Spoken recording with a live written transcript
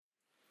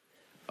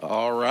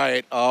All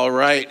right.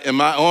 Am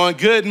I on?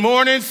 Good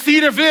morning,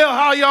 Cedarville.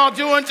 How y'all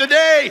doing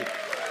today?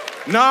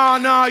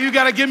 No, you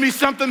got to give me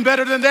something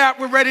better than that.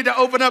 We're ready to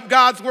open up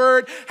God's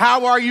word.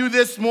 How are you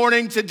this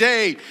morning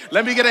today?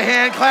 Let me get a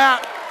hand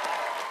clap.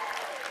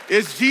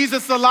 Is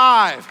Jesus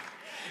alive?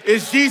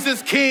 Is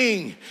Jesus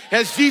King?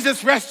 Has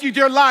Jesus rescued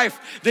your life?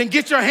 Then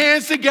get your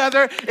hands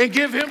together and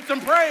give him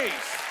some praise.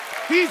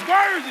 He's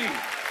worthy.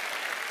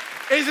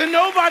 Isn't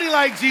nobody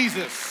like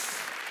Jesus?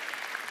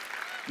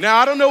 Now,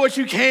 I don't know what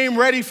you came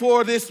ready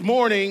for this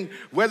morning,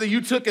 whether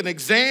you took an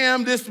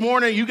exam this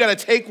morning, you got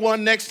to take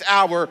one next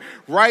hour.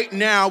 Right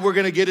now, we're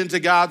going to get into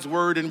God's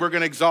word and we're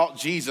going to exalt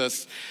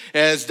Jesus.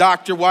 As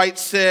Dr. White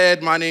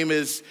said, my name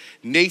is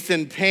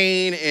Nathan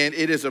Payne, and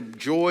it is a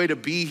joy to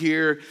be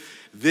here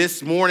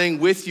this morning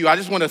with you. I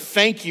just want to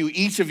thank you,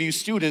 each of you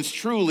students,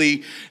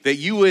 truly, that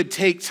you would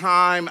take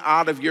time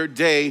out of your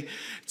day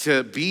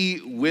to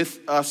be with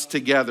us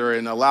together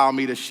and allow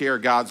me to share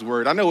God's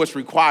word. I know it's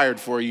required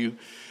for you.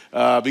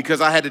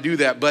 Because I had to do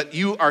that, but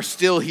you are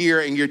still here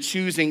and you're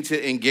choosing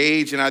to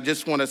engage, and I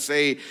just want to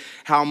say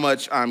how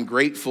much I'm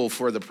grateful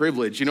for the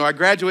privilege. You know, I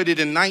graduated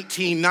in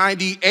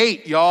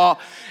 1998, y'all,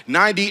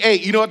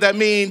 98. You know what that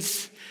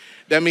means?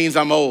 That means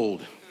I'm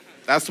old.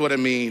 That's what it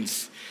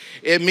means.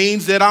 It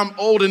means that I'm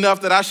old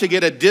enough that I should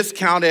get a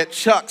discount at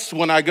Chuck's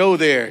when I go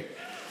there.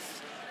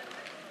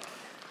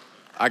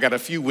 I got a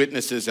few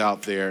witnesses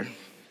out there.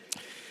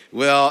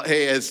 Well,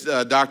 hey, as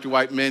Dr.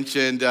 White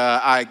mentioned,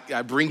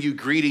 I bring you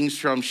greetings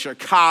from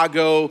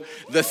Chicago,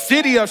 the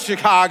city of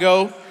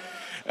Chicago,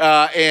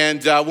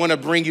 and I want to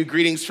bring you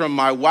greetings from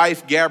my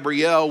wife,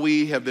 Gabrielle.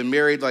 We have been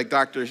married, like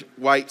Dr.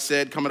 White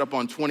said, coming up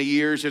on 20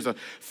 years. Here's a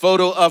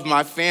photo of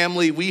my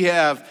family. We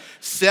have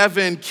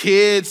 7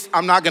 kids.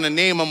 I'm not going to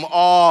name them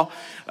all,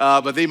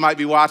 but they might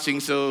be watching,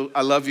 so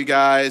I love you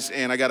guys,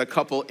 and I got a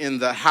couple in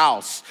the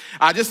house.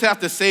 I just have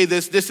to say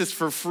this is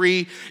for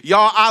free.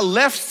 Y'all, I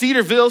left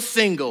Cedarville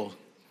single,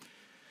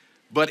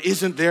 but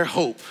isn't there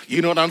hope?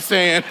 You know what I'm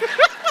saying?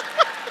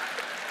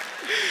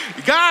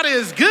 God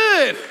is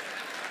good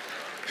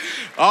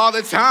all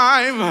the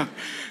time.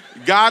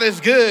 God is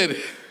good.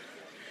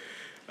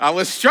 I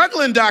was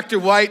struggling, Dr.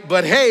 White,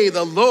 but hey,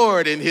 the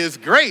Lord in his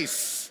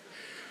grace,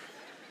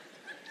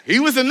 he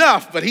was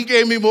enough, but he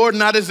gave me more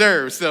than I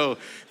deserved. So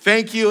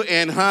thank you,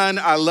 and hun,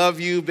 I love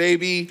you,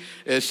 baby,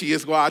 as she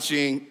is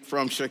watching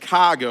from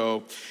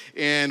Chicago.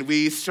 And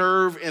we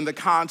serve in the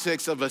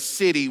context of a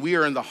city. We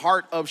are in the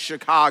heart of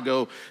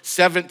Chicago,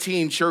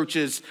 17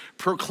 churches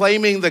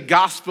proclaiming the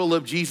gospel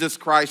of Jesus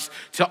Christ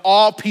to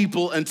all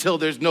people until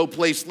there's no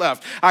place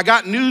left. I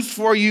got news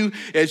for you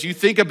as you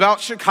think about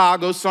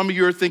Chicago. Some of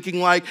you are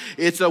thinking like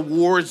it's a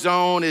war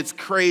zone, it's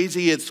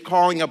crazy, it's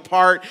falling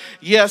apart.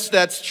 Yes,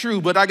 that's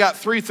true, but I got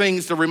 3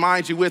 things to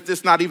remind you with. This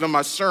is not even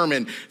my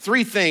sermon.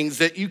 3 things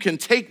that you can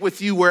take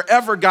with you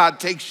wherever God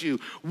takes you.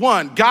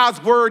 1,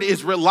 God's word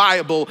is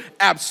reliable,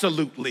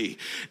 absolutely.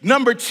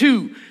 Number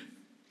 2,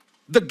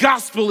 the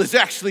gospel is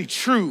actually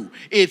true.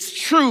 It's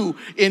true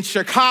in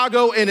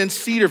Chicago and in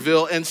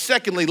Cedarville. And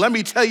secondly, let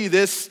me tell you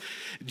this,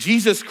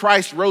 Jesus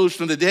Christ rose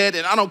from the dead,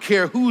 and I don't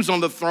care who's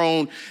on the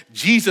throne,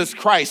 Jesus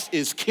Christ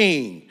is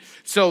king.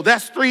 So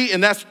that's 3,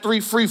 and that's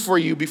 3 free for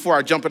you before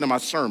I jump into my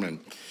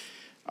sermon.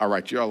 All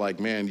right, you're all like,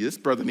 man, this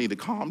brother need to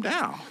calm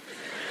down.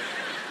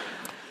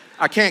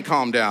 I can't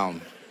calm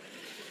down.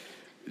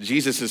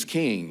 Jesus is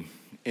king,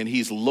 and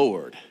he's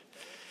Lord.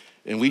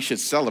 And we should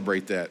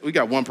celebrate that. We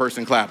got 1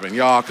 person clapping.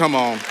 Y'all, come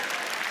on.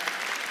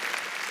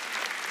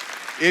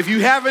 If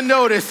you haven't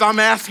noticed, I'm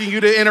asking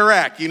you to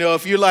interact. You know,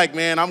 if you're like,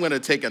 man, I'm going to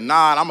take a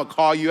nod. I'm going to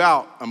call you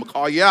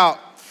out.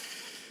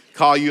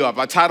 Call you up.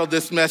 I titled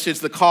this message,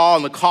 The Call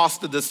and the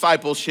Cost of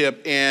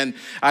Discipleship. And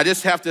I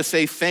just have to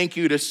say thank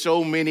you to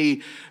so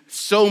many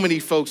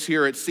folks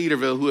here at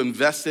Cedarville who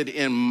invested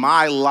in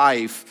my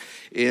life,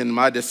 in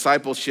my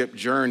discipleship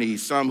journey,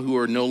 some who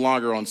are no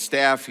longer on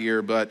staff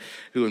here, but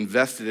who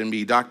invested in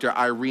me. Dr.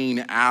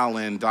 Irene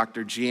Allen,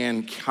 Dr.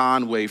 Jan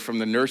Conway from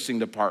the nursing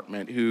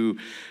department, who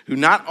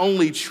not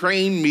only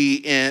trained me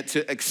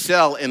to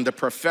excel in the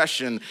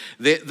profession,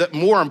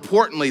 more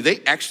importantly, they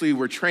actually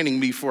were training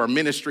me for a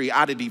ministry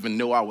I didn't even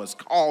know I was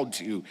called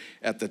to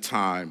at the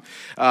time.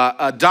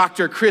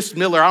 Dr. Chris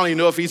Miller, I don't even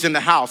know if he's in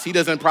the house. He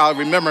doesn't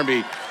probably remember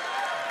me.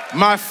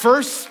 My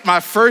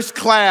first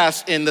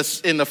class in the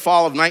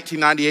fall of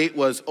 1998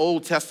 was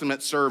Old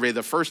Testament survey.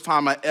 The first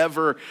time I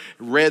ever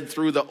read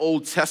through the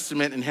Old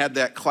Testament and had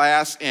that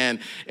class, and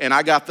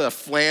I got the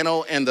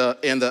flannel and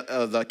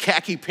the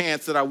khaki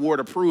pants that I wore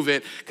to prove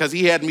it, because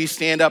he had me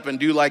stand up and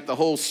do like the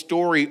whole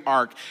story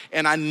arc,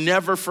 and I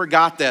never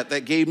forgot that.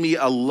 That gave me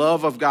a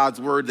love of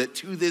God's word that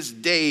to this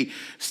day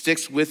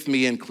sticks with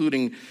me,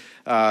 including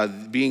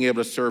being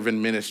able to serve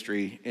in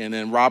ministry. And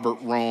then Robert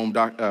Rome,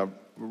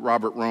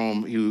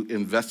 who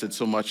invested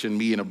so much in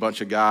me and a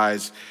bunch of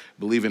guys,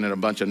 believing in a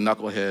bunch of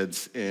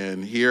knuckleheads.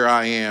 And here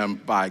I am,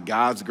 by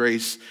God's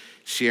grace,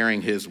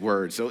 sharing his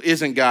word. So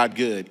isn't God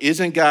good?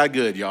 Isn't God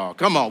good, y'all?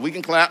 Come on, we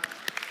can clap.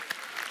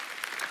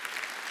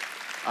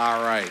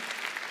 All right.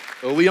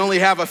 Well, we only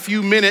have a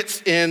few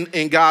minutes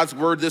in God's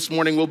word this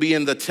morning. We'll be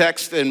in the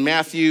text in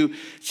Matthew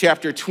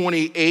chapter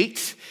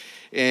 28,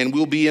 and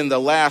we'll be in the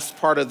last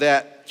part of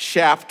that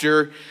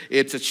chapter.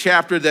 It's a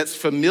chapter that's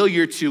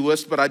familiar to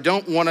us, but I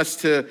don't want us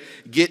to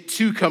get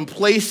too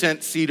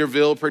complacent,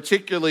 Cedarville,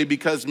 particularly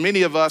because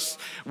many of us,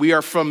 we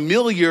are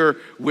familiar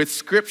with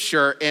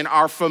Scripture, and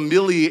our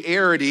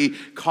familiarity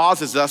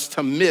causes us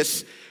to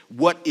miss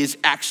what is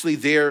actually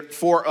there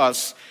for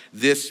us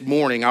this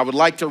morning. I would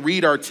like to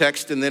read our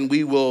text and then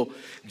we will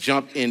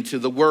jump into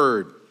the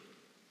word.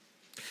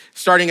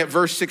 Starting at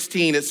verse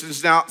 16, it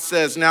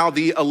says, now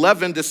the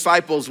 11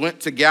 disciples went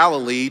to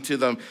Galilee, to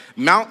the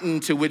mountain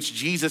to which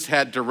Jesus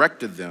had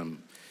directed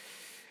them.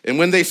 And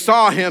when they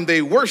saw him,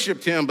 they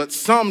worshiped him, but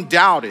some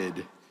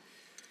doubted.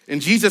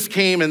 And Jesus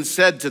came and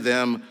said to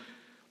them,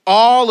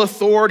 all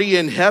authority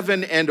in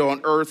heaven and on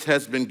earth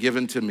has been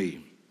given to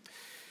me.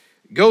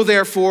 Go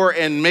therefore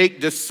and make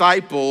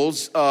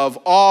disciples of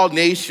all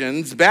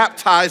nations,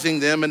 baptizing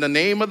them in the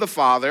name of the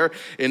Father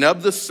and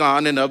of the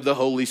Son and of the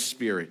Holy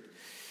Spirit,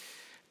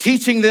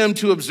 teaching them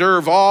to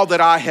observe all that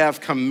I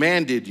have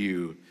commanded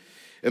you.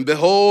 And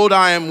behold,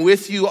 I am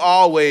with you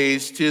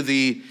always to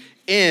the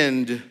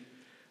end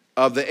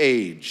of the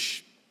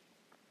age.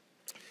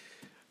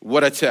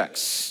 What a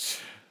text.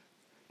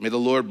 May the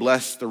Lord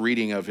bless the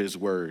reading of his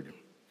word.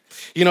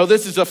 You know,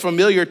 this is a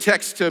familiar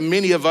text to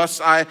many of us.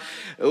 I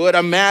would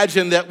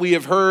imagine that we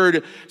have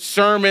heard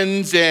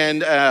sermons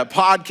and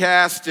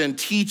podcasts and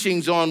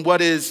teachings on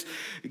what is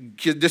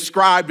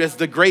described as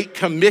the Great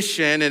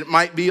Commission. It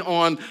might be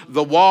on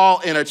the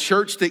wall in a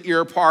church that you're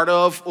a part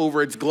of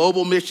over its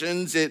global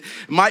missions. It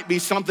might be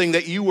something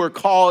that you were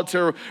called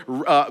to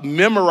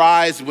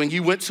memorize when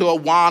you went to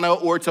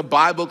Awana or to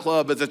Bible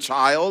Club as a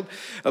child.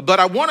 But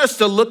I want us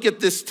to look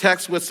at this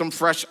text with some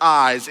fresh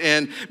eyes.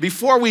 And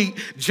before we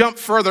jump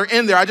further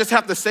in there, I just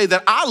have to say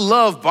that I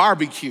love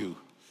barbecue.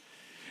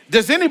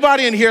 Does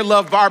anybody in here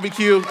love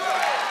barbecue?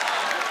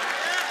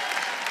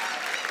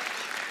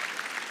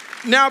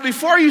 Now,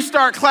 before you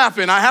start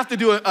clapping, I have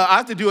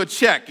to do a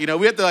check. You know,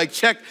 we have to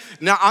check.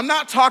 Now, I'm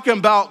not talking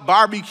about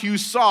barbecue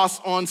sauce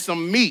on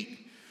some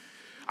meat.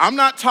 I'm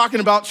not trying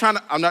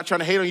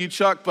to hate on you,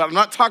 Chuck, but I'm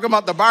not talking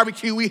about the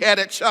barbecue we had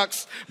at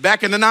Chuck's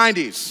back in the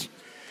 90s.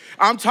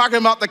 I'm talking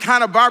about the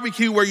kind of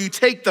barbecue where you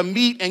take the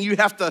meat and you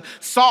have to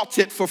salt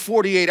it for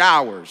 48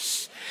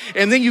 hours.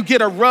 And then you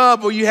get a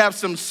rub where you have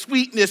some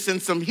sweetness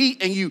and some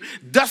heat and you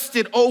dust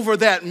it over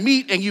that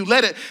meat and you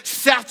let it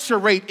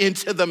saturate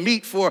into the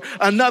meat for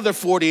another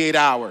 48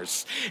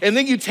 hours. And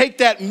then you take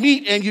that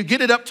meat and you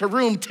get it up to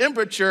room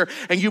temperature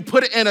and you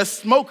put it in a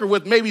smoker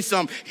with maybe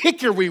some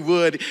hickory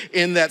wood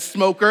in that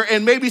smoker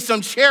and maybe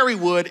some cherry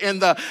wood,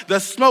 and the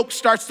smoke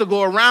starts to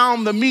go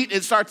around the meat.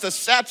 It starts to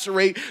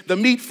saturate the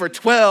meat for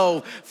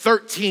 12,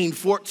 13,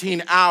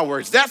 14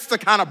 hours. That's the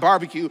kind of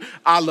barbecue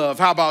I love.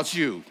 How about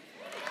you?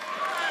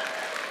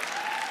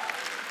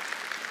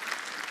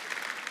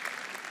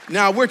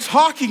 Now, we're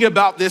talking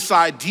about this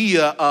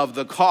idea of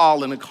the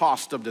call and the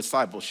cost of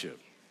discipleship.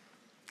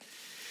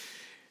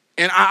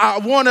 And I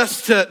want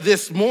us to,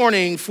 this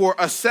morning, for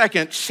a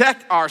second,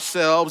 check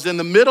ourselves in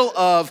the middle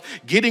of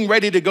getting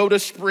ready to go to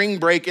spring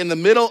break, in the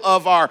middle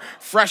of our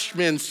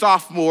freshman,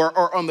 sophomore,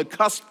 or on the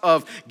cusp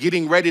of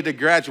getting ready to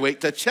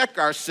graduate, to check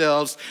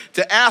ourselves,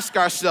 to ask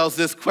ourselves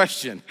this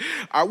question: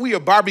 are we a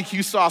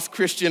barbecue sauce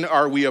Christian, or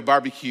are we a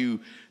barbecue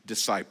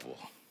disciple?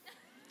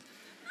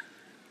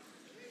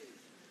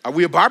 Are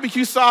we a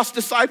barbecue sauce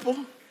disciple?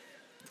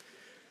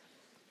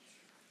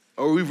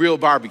 Or are we real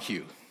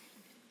barbecue?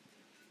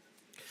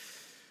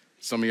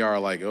 Some of y'all are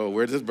like, oh,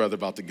 where's this brother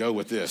about to go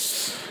with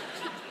this?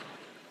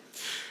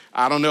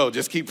 I don't know,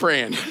 just keep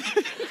praying.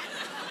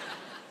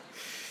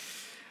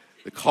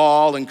 The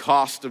call and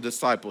cost of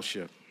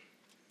discipleship.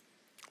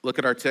 Look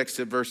at our text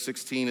at verse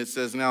 16. It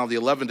says, now the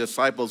 11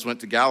 disciples went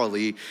to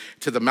Galilee,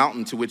 to the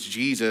mountain to which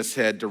Jesus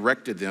had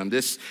directed them.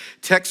 This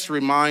text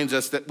reminds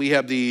us that we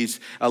have these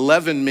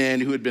 11 men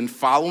who had been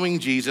following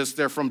Jesus.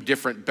 They're from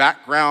different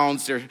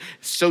backgrounds, their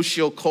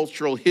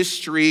socio-cultural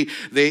history.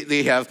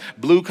 They have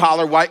blue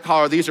collar, white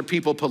collar. These are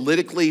people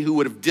politically who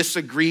would have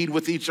disagreed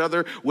with each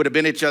other, would have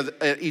been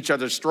at each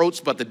other's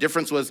throats, but the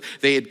difference was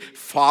they had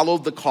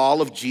followed the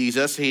call of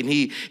Jesus, and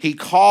he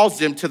calls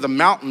them to the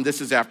mountain. This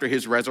is after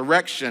his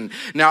resurrection.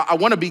 Now, I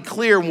want to be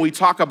clear when we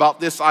talk about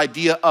this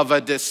idea of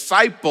a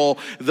disciple.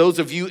 Those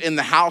of you in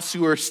the house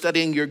who are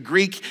studying your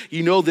Greek,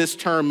 you know this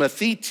term,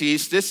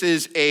 mathetes. This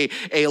is a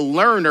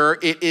learner.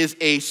 It is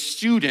a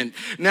student.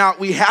 Now,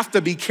 we have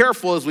to be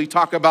careful as we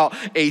talk about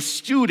a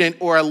student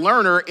or a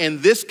learner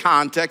in this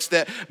context,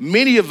 that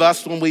many of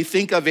us, when we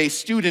think of a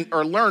student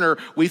or learner,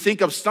 we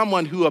think of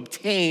someone who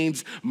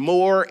obtains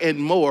more and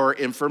more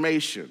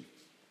information.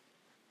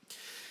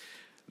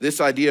 This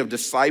idea of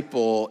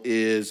disciple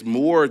is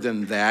more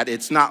than that.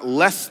 It's not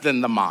less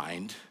than the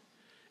mind,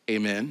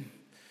 amen,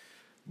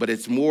 but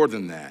it's more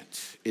than that.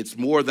 It's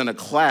more than a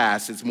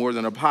class. It's more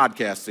than a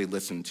podcast they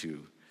listen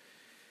to.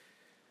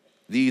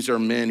 These are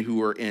men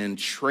who are in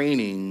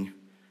training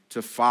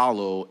to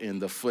follow in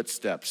the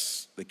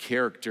footsteps, the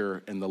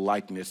character, and the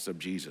likeness of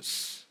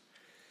Jesus.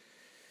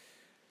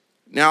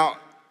 Now,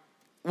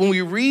 when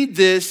we read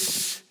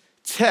this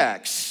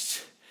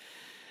text,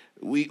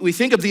 we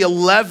think of the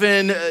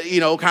 11,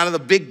 kind of the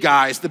big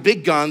guys, the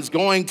big guns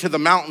going to the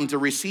mountain to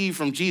receive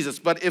from Jesus.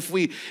 But if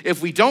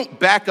we don't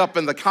back up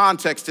in the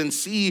context and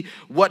see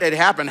what had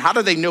happened, how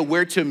do they know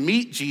where to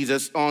meet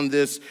Jesus on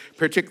this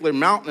particular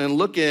mountain? And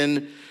look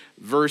in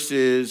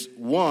verses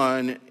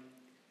 1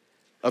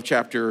 of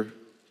chapter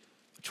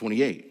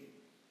 28.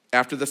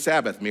 After the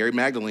Sabbath, Mary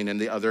Magdalene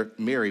and the other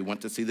Mary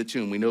went to see the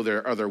tomb. We know there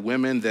are other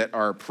women that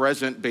are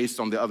present based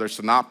on the other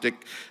synoptic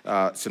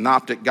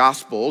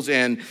gospels.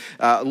 And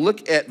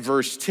look at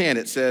verse 10.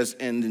 It says,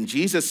 and then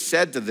Jesus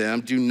said to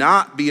them, do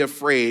not be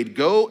afraid.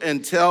 Go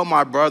and tell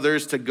my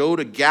brothers to go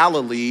to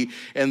Galilee,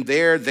 and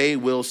there they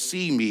will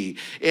see me.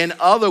 In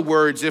other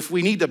words, if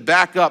we need to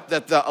back up,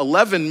 that the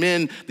 11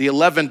 men, the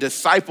 11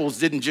 disciples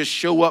didn't just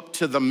show up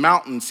to the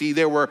mountain. See,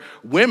 there were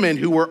women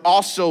who were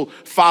also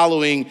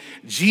following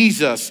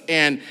Jesus.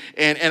 And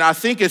I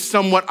think it's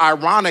somewhat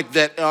ironic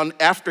that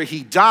after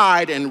he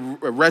died and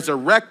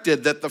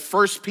resurrected, that the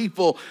first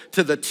people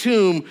to the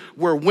tomb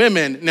were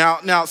women.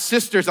 Now,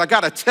 sisters, I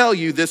got to tell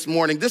you this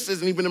morning, this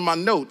isn't even in my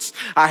notes.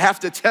 I have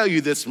to tell you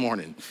this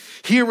morning,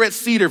 here at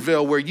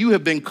Cedarville, where you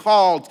have been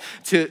called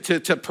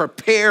to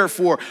prepare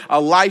for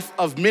a life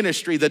of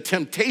ministry, the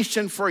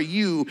temptation for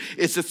you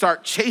is to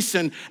start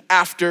chasing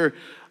after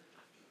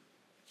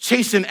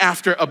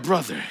a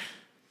brother.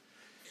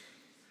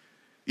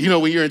 You know,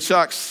 when you're in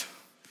Chuck's,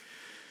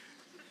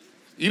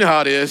 you know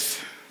how it is.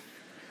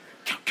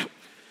 Go.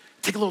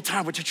 Take a little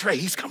time with your tray.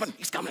 He's coming.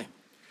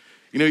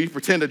 You know, you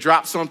pretend to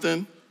drop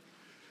something,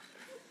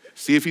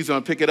 see if he's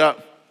gonna pick it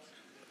up.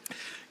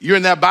 You're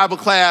in that Bible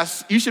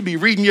class, you should be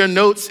reading your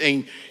notes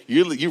and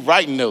you're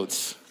writing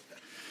notes.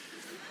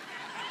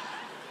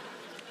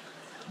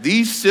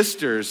 These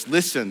sisters,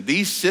 listen,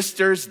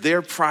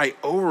 their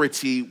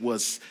priority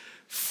was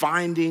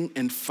finding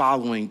and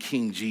following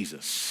King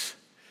Jesus.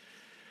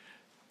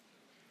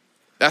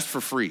 That's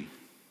for free.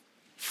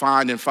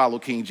 Find and follow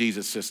King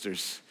Jesus,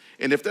 sisters.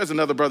 And if there's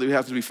another brother who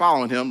has to be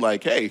following him,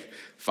 like, hey,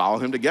 follow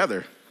him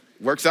together.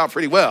 Works out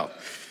pretty well.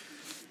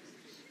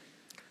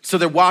 So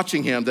they're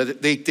watching him.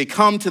 They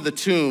come to the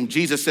tomb.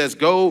 Jesus says,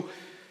 go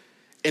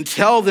and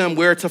tell them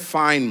where to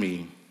find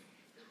me.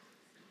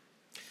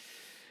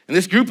 And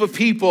this group of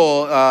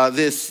people,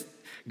 this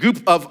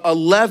group of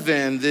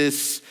 11,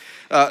 this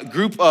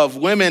group of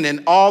women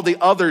and all the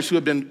others who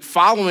have been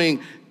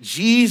following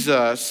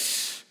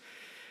Jesus,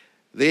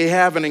 they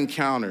have an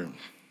encounter.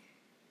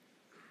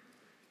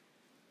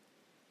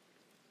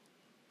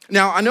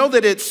 Now, I know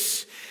that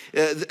it's,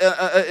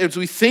 as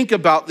we think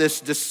about this,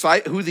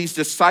 who these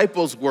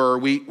disciples were,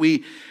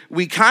 we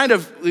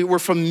were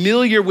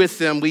familiar with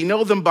them. We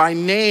know them by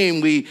name.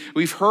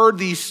 We've heard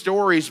these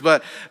stories,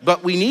 but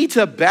we need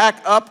to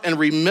back up and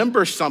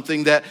remember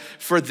something, that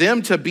for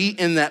them to be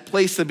in that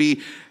place, to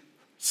be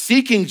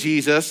seeking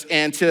Jesus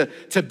and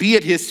to be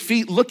at his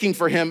feet looking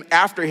for him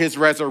after his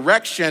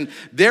resurrection,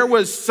 there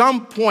was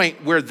some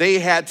point where they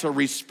had to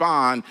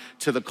respond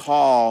to the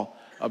call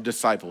of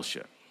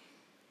discipleship.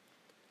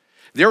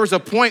 There was a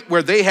point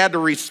where they had to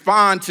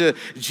respond to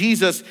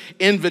Jesus'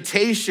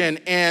 invitation.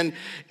 And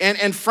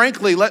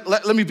frankly,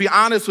 let me be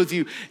honest with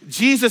you,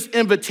 Jesus'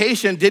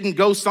 invitation didn't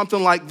go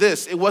something like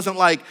this. It wasn't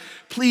like,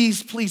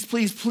 please,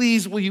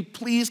 will you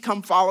please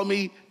come follow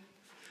me?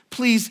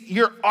 Please,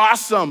 you're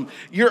awesome.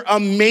 You're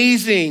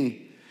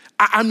amazing.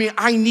 I mean,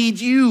 I need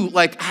you.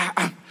 Like,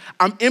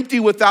 I'm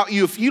empty without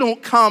you. If you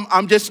don't come,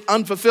 I'm just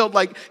unfulfilled.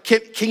 Like,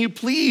 can you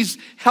please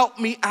help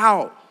me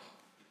out?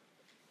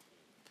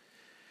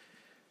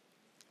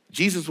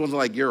 Jesus wasn't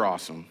like, you're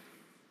awesome.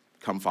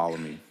 Come follow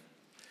me.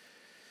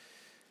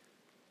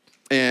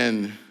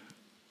 And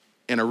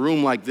in a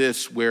room like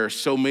this, where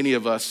so many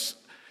of us,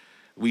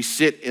 we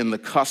sit in the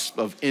cusp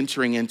of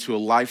entering into a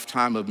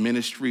lifetime of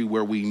ministry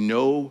where we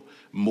know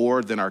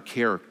more than our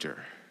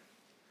character.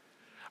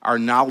 Our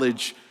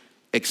knowledge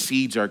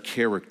exceeds our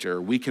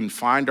character. We can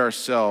find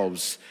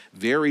ourselves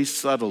very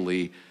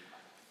subtly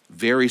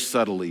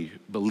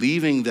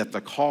believing that the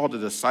call to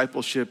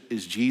discipleship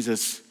is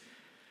Jesus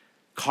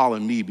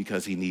calling me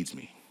because he needs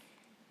me.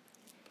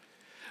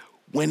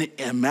 When,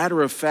 a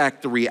matter of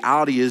fact, the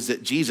reality is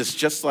that Jesus,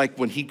 just like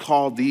when he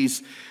called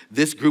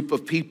this group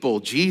of people,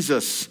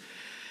 Jesus,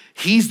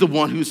 he's the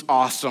one who's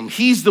awesome.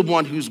 He's the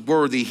one who's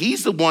worthy.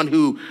 He's the one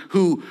who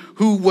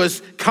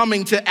was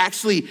coming to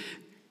actually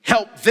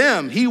help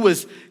them. He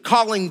was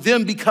calling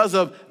them because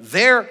of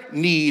their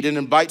need and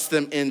invites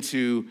them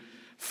into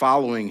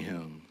following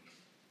him.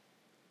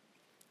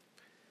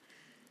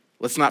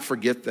 Let's not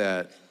forget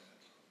that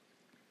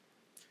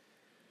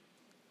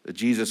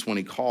Jesus, when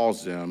he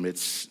calls them,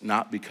 it's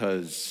not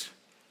because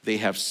they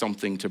have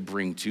something to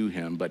bring to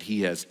him, but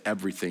he has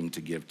everything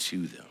to give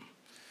to them.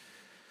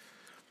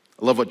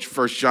 I love what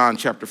 1 John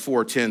chapter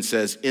 4:10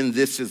 says, in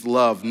this is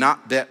love,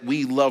 not that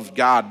we loved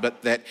God,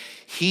 but that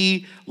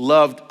he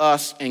loved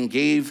us and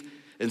gave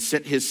and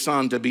sent his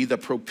son to be the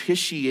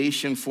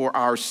propitiation for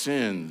our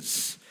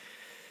sins.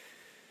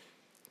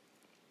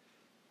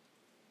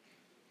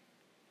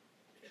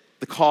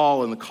 The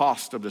call and the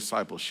cost of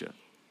discipleship.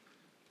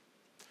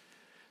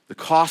 The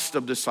cost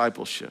of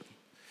discipleship.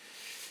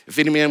 If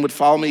any man would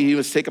follow me, he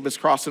must take up his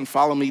cross and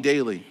follow me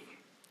daily.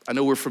 I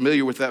know we're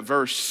familiar with that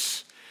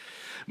verse.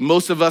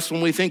 Most of us,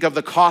 when we think of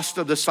the cost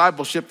of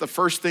discipleship, the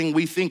first thing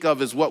we think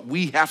of is what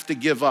we have to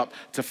give up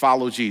to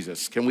follow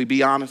Jesus. Can we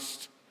be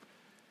honest?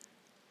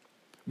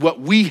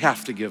 What we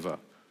have to give up.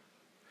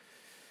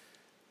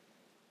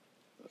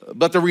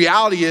 But the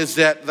reality is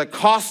that the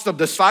cost of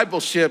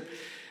discipleship,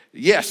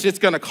 yes, it's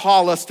going to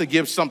call us to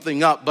give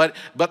something up, but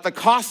the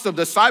cost of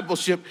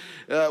discipleship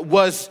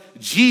was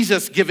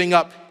Jesus giving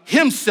up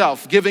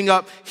himself, giving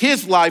up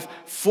his life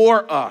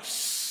for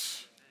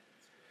us.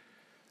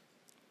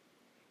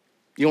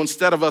 You know,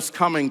 instead of us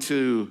coming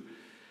to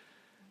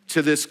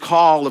this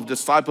call of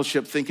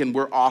discipleship thinking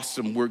we're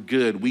awesome, we're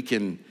good,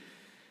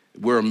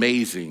 we're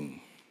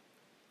amazing.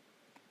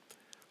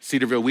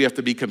 Cedarville, we have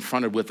to be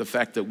confronted with the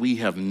fact that we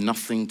have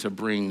nothing to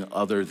bring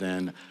other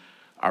than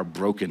our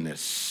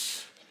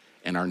brokenness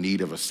and our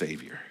need of a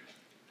Savior.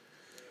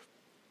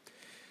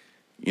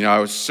 You know, I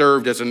was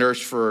served as a nurse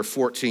for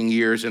 14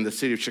 years in the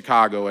city of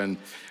Chicago, and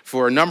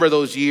for a number of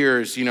those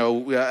years, you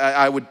know,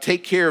 I would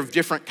take care of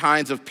different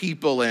kinds of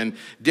people and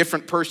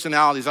different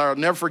personalities. I'll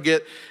never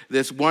forget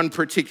this one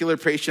particular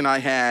patient I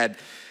had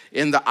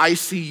in the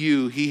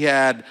ICU. He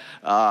had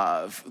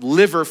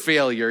liver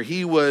failure.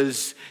 He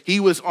was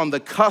on the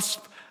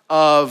cusp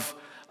of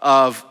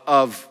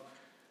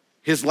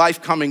his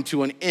life coming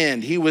to an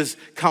end. He was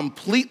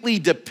completely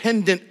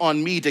dependent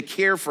on me to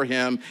care for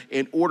him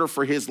in order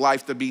for his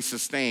life to be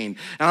sustained.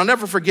 And I'll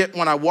never forget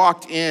when I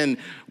walked in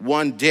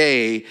one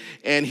day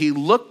and he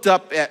looked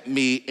up at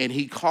me and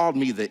he called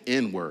me the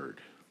N-word.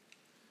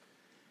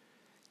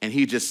 And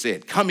he just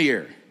said, "Come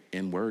here,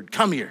 N-word,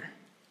 come here."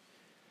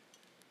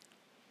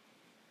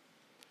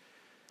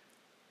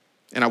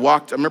 And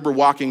I remember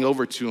walking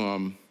over to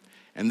him,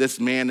 and this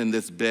man in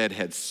this bed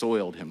had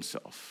soiled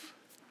himself.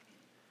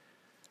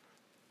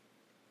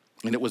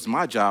 And it was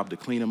my job to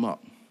clean him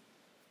up.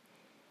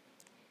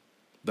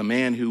 The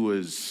man who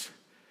was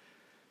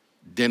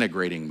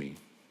denigrating me.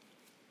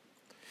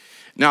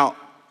 Now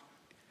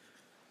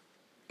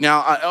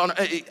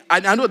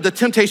I know the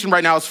temptation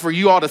right now is for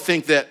you all to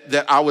think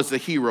that I was the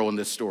hero in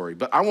this story,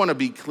 but I want to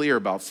be clear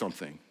about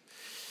something.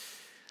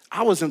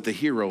 I wasn't the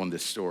hero in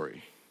this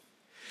story.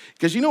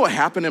 Because you know what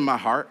happened in my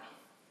heart?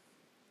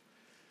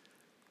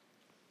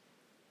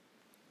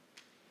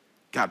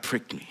 God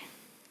pricked me.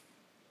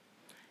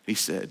 He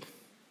said,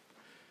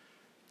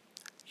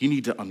 you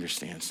need to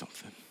understand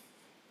something.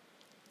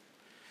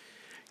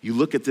 You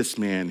look at this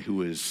man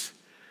who is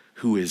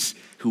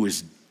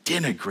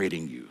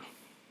denigrating you,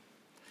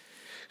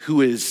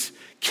 who is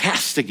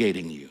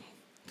castigating you,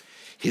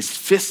 his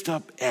fist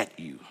up at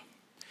you,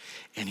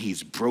 and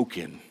he's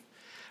broken,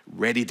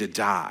 ready to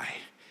die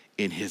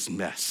in his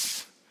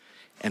mess.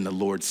 And the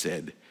Lord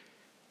said,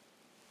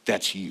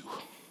 that's you.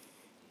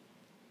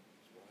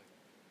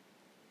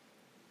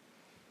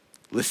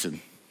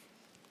 Listen,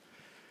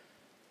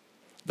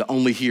 the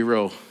only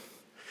hero,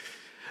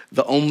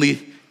 the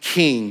only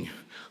king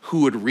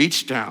who would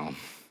reach down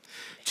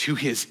to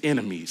his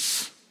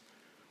enemies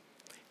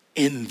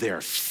in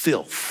their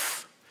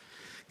filth,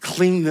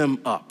 clean them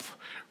up,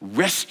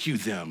 rescue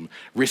them,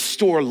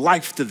 restore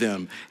life to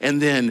them, and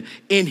then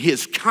in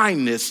his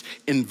kindness,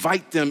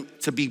 invite them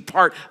to be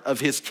part of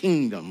his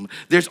kingdom.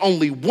 There's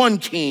only one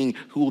king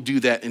who will do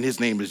that, and his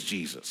name is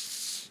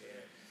Jesus.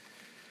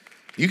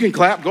 You can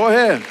clap, go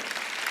ahead.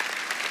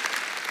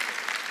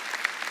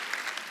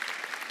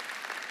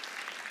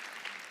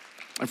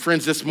 And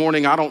friends, this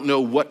morning, I don't know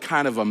what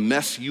kind of a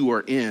mess you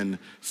are in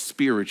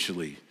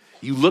spiritually.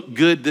 You look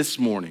good this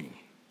morning.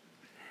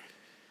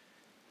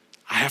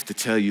 I have to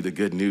tell you the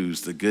good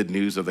news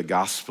of the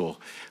gospel.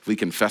 If we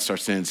confess our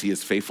sins, he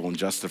is faithful and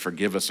just to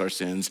forgive us our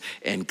sins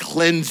and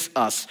cleanse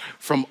us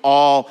from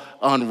all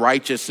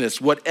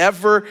unrighteousness.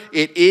 Whatever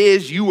it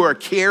is you are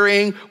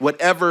carrying,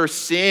 whatever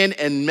sin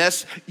and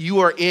mess you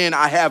are in,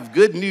 I have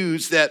good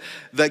news that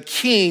the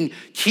King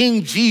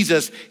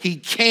Jesus, he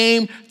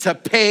came to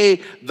pay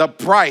the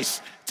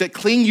price, to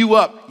clean you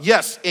up,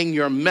 yes, in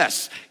your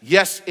mess,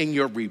 yes, in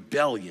your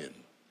rebellion.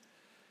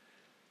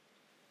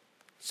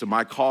 So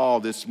my call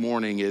this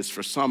morning is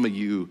for some of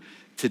you,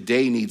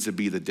 today needs to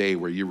be the day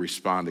where you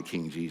respond to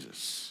King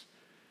Jesus.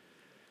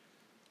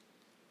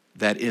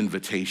 That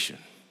invitation.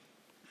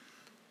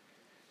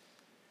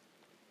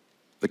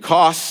 The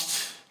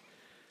cost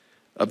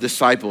of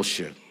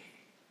discipleship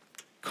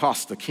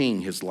cost the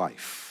king his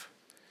life.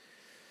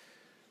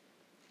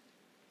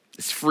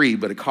 It's free,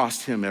 but it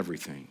cost him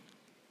everything.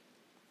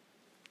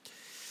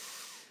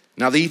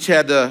 Now, they each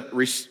had to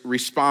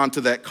respond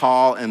to that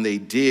call, and they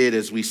did,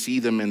 as we see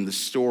them in the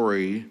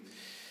story.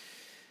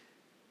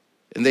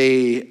 And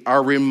they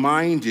are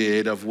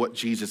reminded of what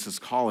Jesus is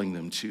calling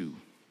them to.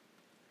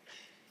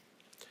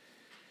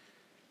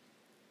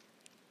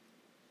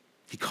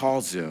 He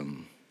calls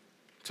them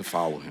to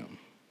follow him.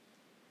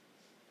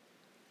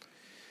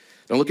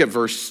 Now, look at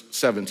verse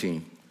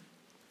 17.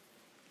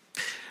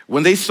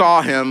 When they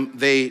saw him,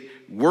 they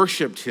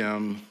worshiped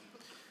him.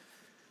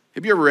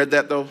 Have you ever read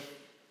that, though?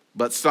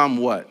 But some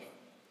what?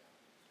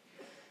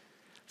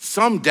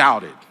 some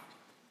doubted.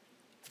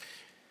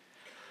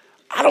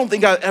 I don't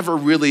think I ever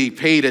really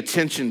paid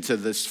attention to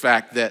this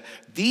fact that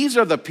these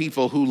are the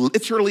people who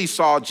literally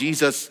saw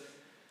Jesus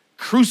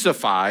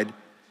crucified.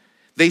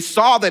 They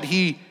saw that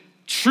he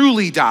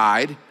truly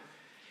died,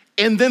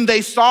 and then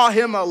they saw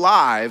him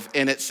alive,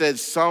 and it said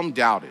some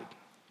doubted.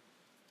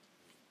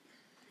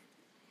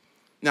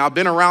 Now, I've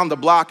been around the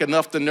block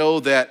enough to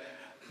know that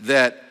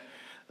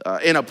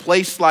in a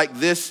place like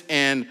this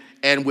and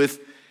with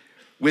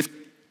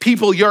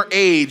people your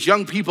age,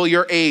 young people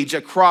your age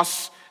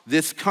across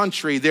this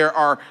country, there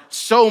are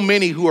so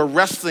many who are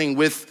wrestling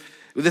with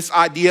this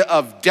idea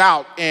of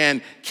doubt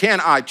and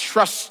can I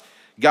trust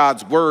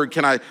God's word?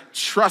 Can I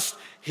trust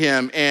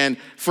him? And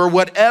for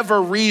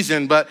whatever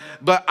reason, but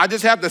I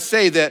just have to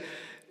say that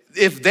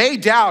if they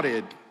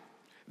doubted,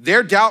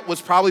 their doubt was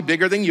probably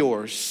bigger than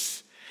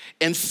yours.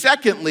 And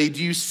secondly,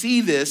 do you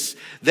see this,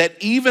 that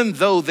even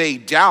though they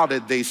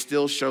doubted, they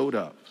still showed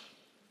up?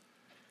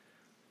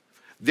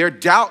 Their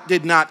doubt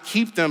did not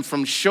keep them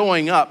from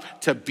showing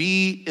up to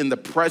be in the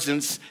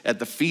presence at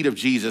the feet of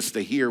Jesus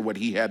to hear what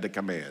he had to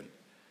command.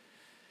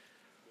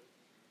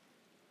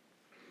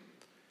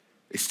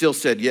 They still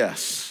said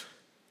yes,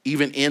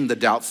 even in the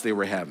doubts they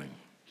were having.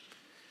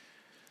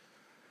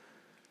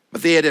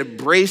 But they had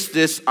embraced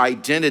this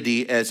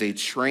identity as a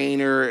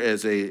trainer,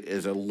 as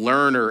a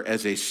learner,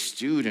 as a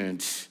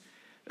student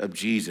of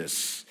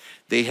Jesus.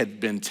 They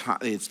had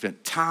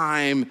spent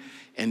time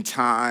and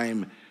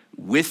time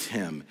with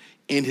him,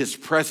 in his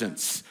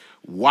presence,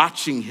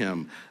 watching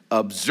him,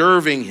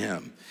 observing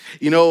him.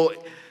 You know,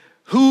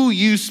 who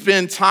you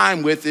spend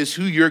time with is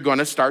who you're going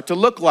to start to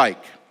look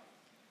like.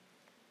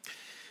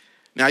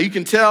 Now, you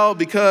can tell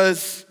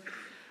because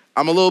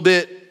I'm a little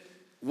bit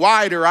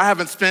wider, I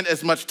haven't spent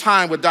as much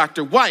time with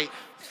Dr. White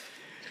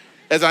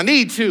as I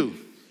need to.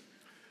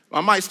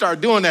 I might start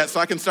doing that so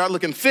I can start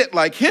looking fit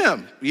like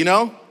him, you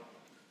know?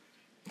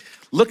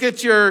 Look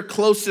at your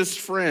closest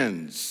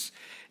friends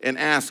and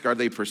ask, are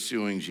they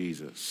pursuing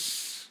Jesus?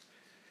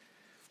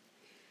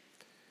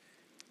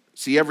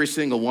 See, every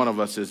single one of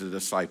us is a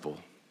disciple.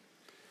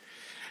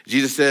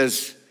 Jesus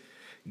says,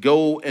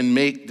 go and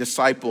make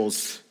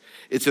disciples.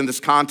 It's in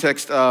this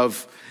context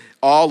of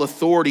all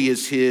authority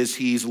is his.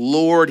 He's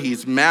Lord,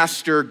 he's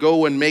master.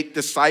 Go and make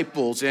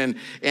disciples. And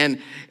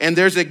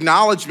there's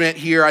acknowledgement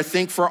here, I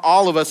think, for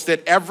all of us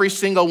that every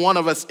single one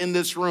of us in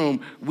this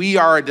room, we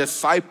are a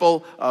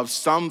disciple of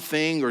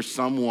something or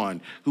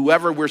someone.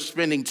 Whoever we're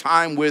spending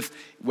time with,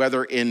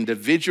 whether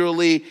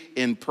individually,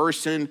 in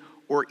person,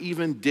 or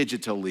even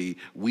digitally,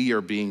 we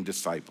are being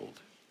discipled.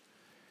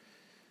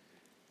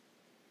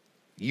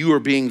 You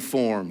are being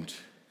formed.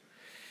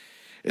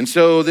 And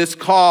so this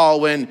call,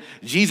 when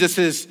Jesus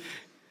is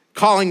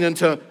calling them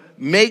to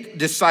make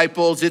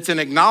disciples, it's an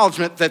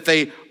acknowledgement that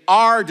they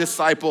are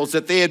disciples,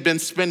 that they had been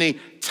spending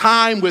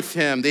time with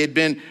him. They had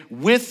been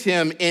with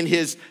him in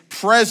his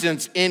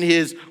presence, in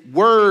his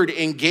word,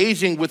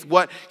 engaging with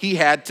what he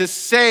had to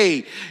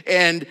say.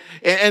 And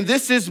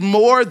this is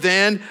more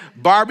than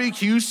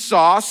barbecue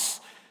sauce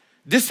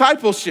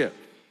discipleship.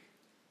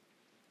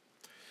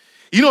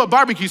 You know what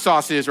barbecue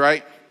sauce is,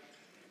 right?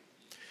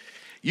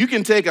 You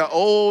can take an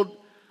old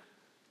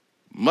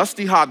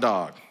musty hot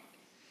dog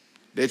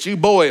that you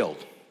boiled,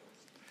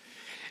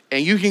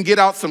 and you can get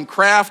out some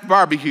Kraft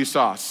barbecue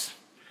sauce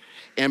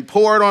and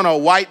pour it on a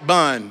white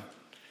bun,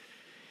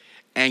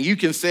 and you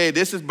can say,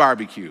 this is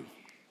barbecue.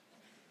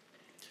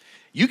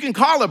 You can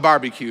call it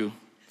barbecue,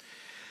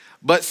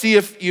 but see,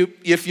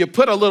 if you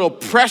put a little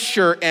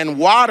pressure and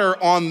water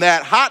on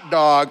that hot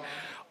dog,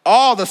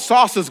 all the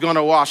sauce is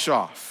gonna wash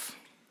off.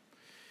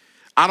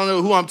 I don't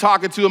know who I'm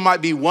talking to. It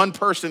might be one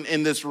person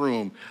in this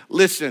room.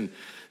 Listen,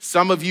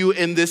 some of you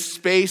in this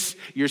space,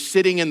 you're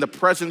sitting in the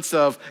presence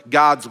of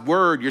God's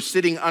word. You're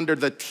sitting under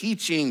the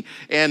teaching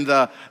and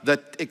the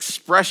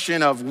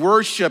expression of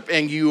worship,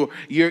 and you're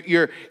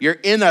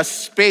in a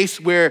space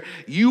where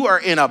you are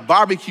in a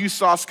barbecue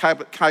sauce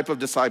type of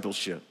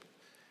discipleship.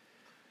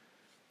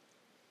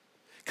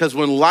 Because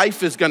when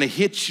life is gonna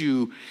hit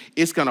you,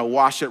 it's gonna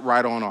wash it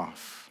right on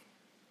off.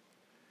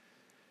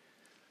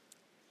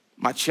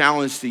 My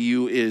challenge to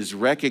you is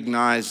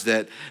recognize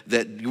that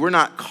we're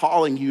not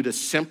calling you to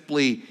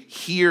simply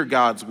hear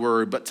God's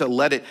word, but to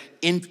let it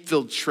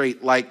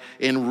infiltrate, like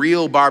in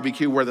real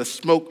barbecue where the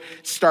smoke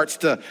starts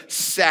to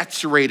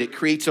saturate. It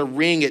creates a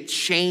ring. It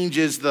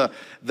changes the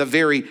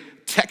very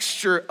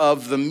texture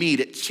of the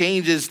meat. It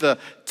changes the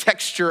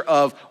texture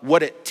of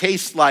what it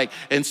tastes like.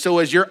 And so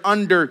as you're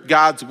under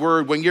God's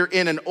word, when you're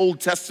in an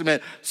Old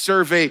Testament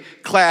survey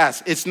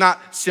class, it's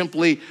not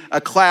simply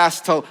a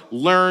class to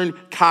learn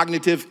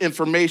cognitive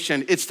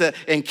information. It's to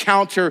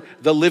encounter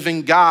the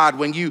living God.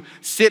 When you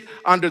sit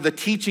under the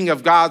teaching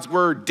of God's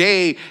word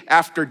day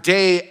after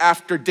day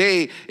after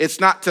day, it's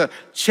not to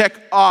check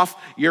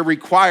off your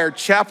required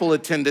chapel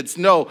attendance.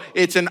 No,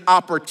 it's an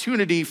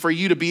opportunity for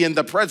you to be in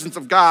the presence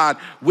of God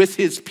with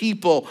his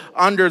people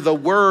under the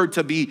word,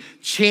 to be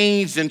changed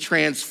changed and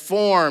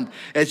transformed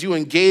as you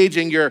engage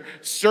in your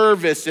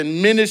service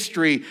and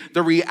ministry.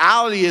 The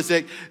reality is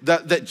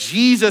that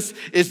Jesus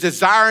is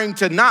desiring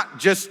to not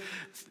just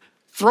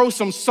throw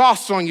some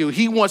sauce on you.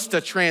 He wants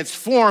to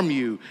transform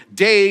you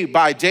day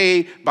by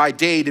day by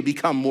day to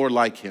become more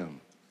like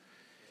him.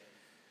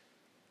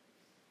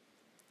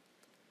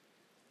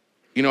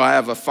 You know, I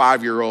have a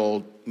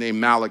 5-year-old named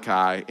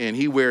Malachi, and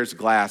he wears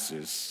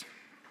glasses.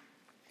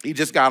 He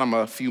just got them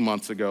a few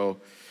months ago.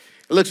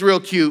 It looks real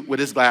cute with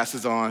his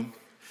glasses on.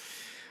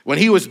 When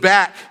he was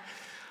back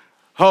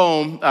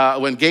home,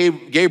 when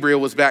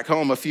Gabriel was back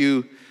home a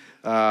few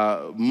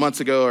months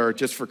ago or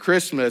just for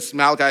Christmas,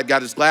 Malachi had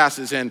got his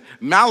glasses, and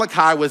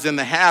Malachi was in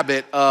the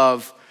habit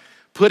of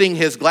putting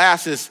his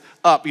glasses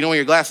up. You know, when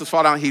your glasses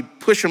fall down, he'd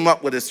push them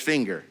up with his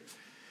finger.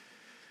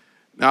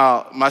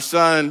 Now, my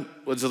son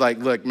was like,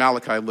 look,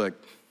 Malachi, look,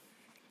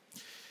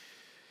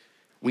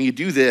 when you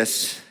do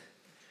this,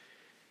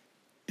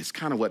 it's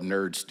kind of what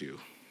nerds do.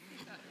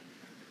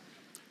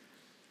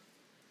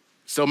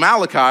 So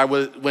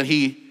Malachi, when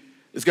he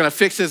is going to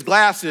fix his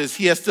glasses,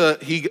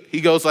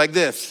 he goes like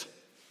this,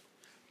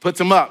 puts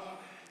them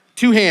up,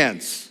 2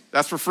 hands.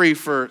 That's for free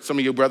for some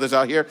of you brothers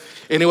out here.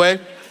 Anyway,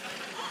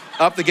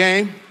 up the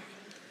game.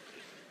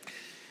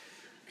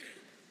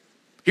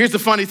 Here's the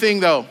funny thing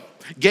though.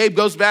 Gabe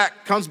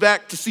comes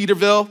back to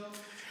Cedarville.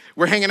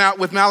 We're hanging out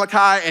with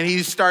Malachi and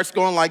he starts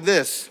going like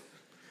this.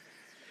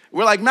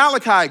 We're like,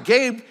 Malachi,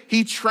 Gabe,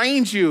 he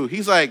trained you.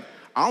 He's like,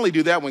 I only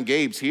do that when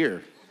Gabe's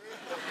here.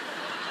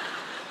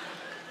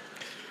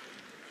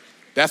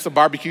 That's the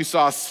barbecue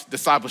sauce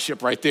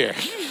discipleship right there.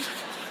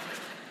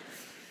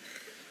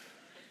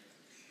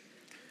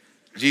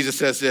 Jesus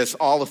says this,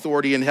 all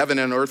authority in heaven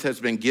and earth has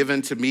been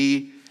given to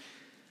me.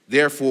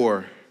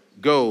 Therefore,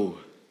 go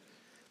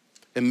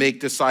and make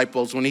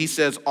disciples. When he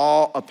says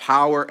all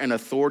power and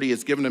authority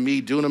is given to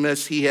me,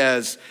 dunamis, he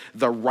has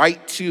the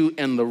right to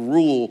and the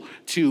rule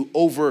to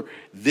over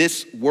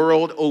this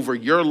world, over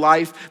your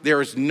life. There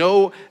is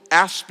no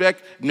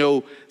aspect,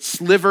 no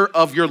sliver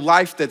of your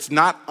life that's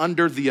not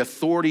under the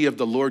authority of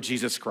the Lord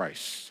Jesus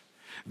Christ.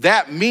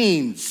 That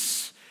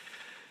means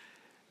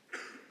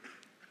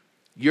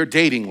your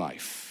dating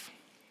life.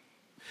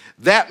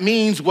 That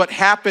means what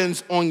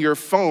happens on your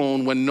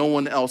phone when no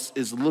one else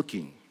is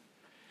looking.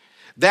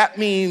 That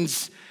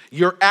means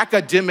your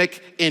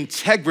academic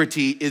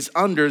integrity is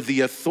under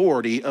the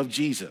authority of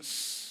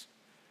Jesus.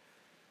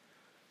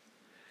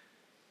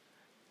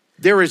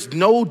 There is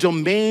no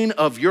domain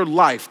of your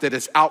life that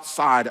is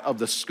outside of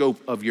the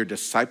scope of your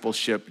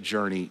discipleship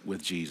journey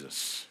with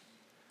Jesus.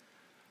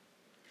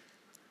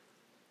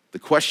 The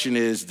question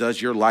is,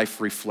 does your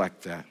life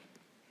reflect that?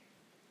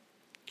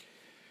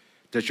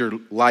 Does your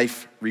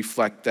life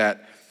reflect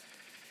that?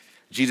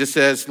 Jesus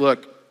says,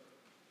 look,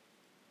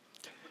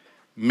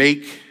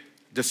 make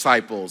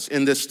disciples.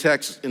 In this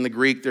text, in the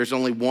Greek, there's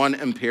only one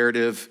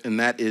imperative, and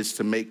that is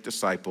to make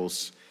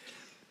disciples.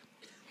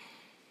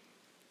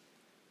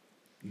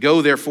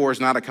 Go, therefore, is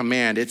not a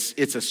command. It's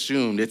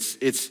assumed.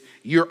 It's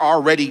you're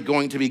already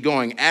going to be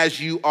going. As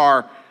you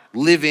are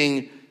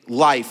living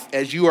life,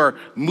 as you are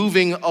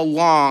moving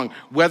along,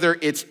 whether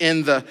it's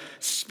in the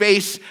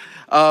space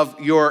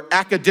of your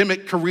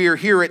academic career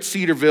here at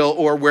Cedarville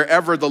or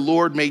wherever the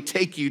Lord may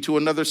take you to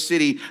another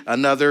city,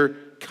 another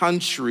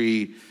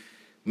country,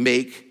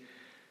 make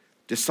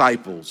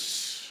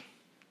disciples.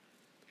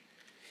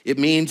 It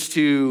means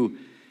to,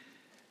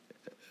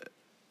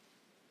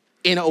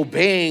 in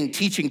obeying,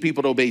 teaching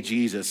people to obey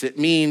Jesus, it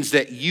means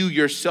that you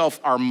yourself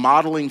are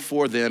modeling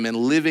for them and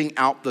living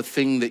out the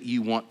thing that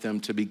you want them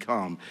to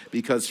become.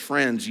 Because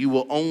friends, you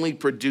will only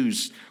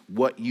produce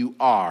what you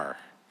are.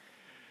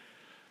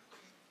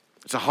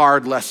 It's a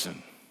hard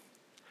lesson,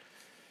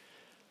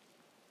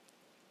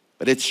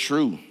 but it's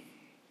true.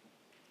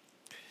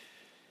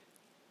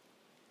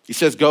 He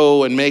says,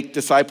 go and make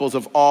disciples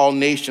of all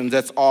nations.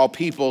 That's all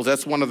peoples.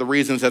 That's one of the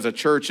reasons as a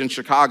church in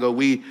Chicago,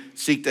 we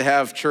seek to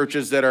have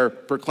churches that are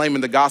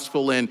proclaiming the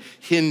gospel in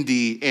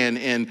Hindi and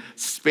in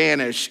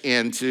Spanish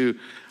and to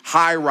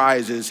high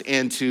rises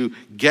and to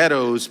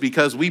ghettos,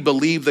 because we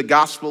believe the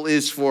gospel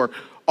is for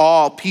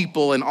all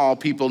people and all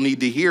people need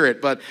to hear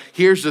it. But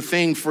here's the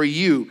thing for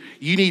you.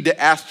 You need to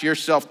ask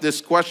yourself this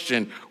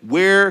question.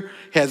 Where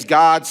has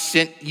God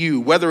sent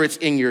you? Whether it's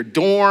in your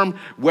dorm,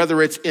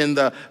 whether it's in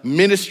the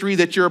ministry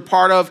that you're a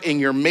part of, in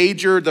your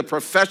major, the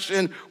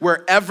profession,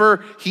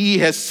 wherever he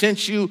has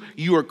sent you,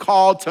 you are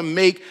called to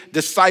make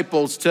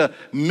disciples, to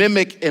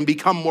mimic and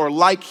become more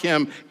like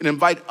him and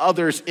invite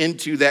others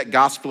into that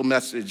gospel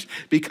message,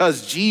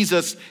 because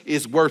Jesus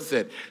is worth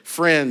it.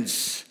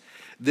 Friends,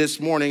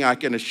 this morning, I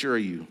can assure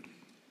you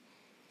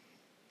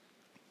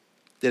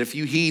that if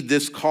you heed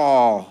this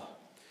call,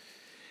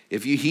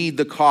 if you heed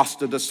the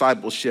cost of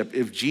discipleship,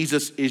 if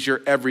Jesus is your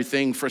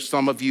everything, for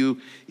some of you,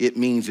 it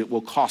means it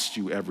will cost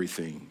you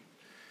everything.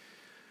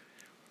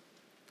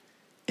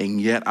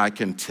 And yet I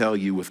can tell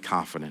you with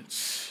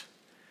confidence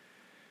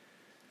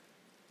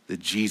that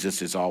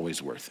Jesus is always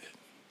worth it.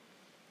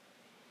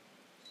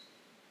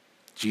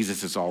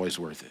 Jesus is always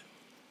worth it.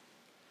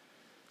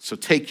 So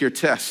take your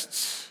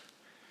tests.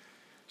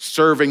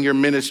 serve in your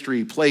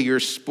ministry, play your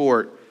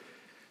sport,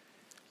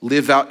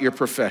 live out your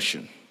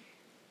profession.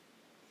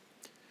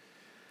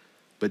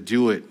 But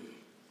do it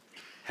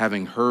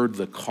having heard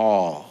the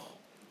call,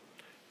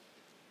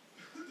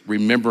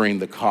 remembering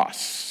the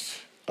costs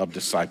of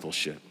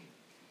discipleship.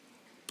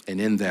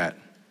 And in that,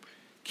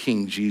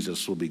 King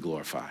Jesus will be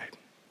glorified.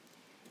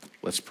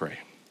 Let's pray.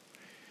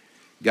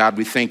 God,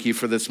 we thank you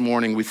for this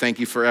morning. We thank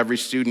you for every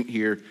student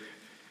here.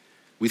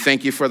 We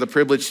thank you for the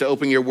privilege to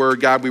open your word.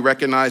 God, we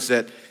recognize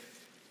that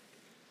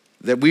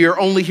we are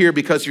only here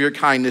because of your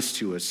kindness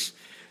to us.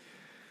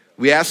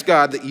 We ask,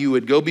 God, that you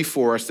would go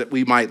before us, that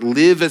we might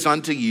live as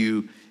unto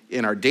you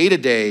in our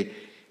day-to-day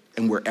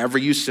and wherever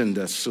you send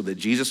us, so that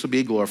Jesus would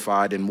be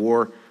glorified and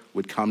more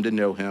would come to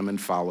know him and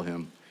follow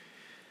him.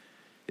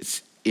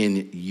 It's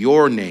in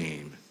your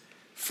name,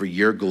 for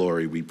your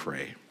glory, we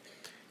pray.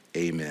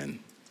 Amen.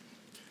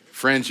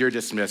 Friends, you're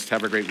dismissed.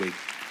 Have a great week.